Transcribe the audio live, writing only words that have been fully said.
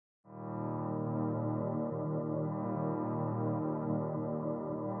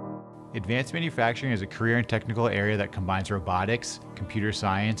Advanced manufacturing is a career and technical area that combines robotics, computer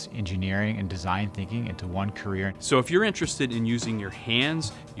science, engineering, and design thinking into one career. So if you're interested in using your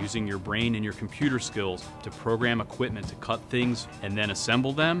hands, using your brain and your computer skills to program equipment to cut things and then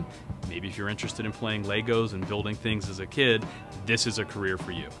assemble them, maybe if you're interested in playing Legos and building things as a kid, this is a career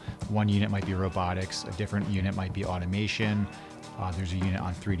for you. One unit might be robotics, a different unit might be automation. There's a unit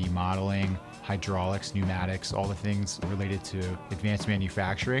on 3D modeling, hydraulics, pneumatics, all the things related to advanced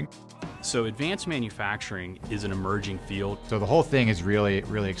manufacturing. So advanced manufacturing is an emerging field. So the whole thing is really,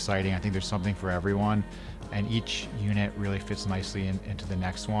 really exciting. I think there's something for everyone, and each unit really fits nicely into the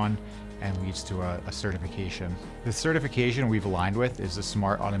next one and leads to a certification. The certification we've aligned with is the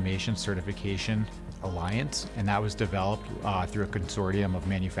Smart Automation Certification Alliance, and that was developed through a consortium of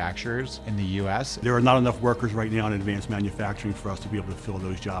manufacturers in the US. There are not enough workers right now in advanced manufacturing for us to be able to fill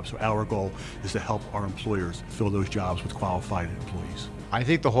those jobs. So our goal is to help our employers fill those jobs with qualified employees. I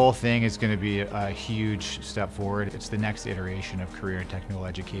think the whole thing is going to be a huge step forward. It's the next iteration of career and technical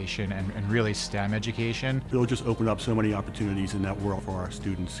education and really STEM education. It'll just open up so many opportunities in that world for our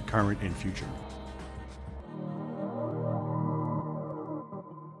students, current and future.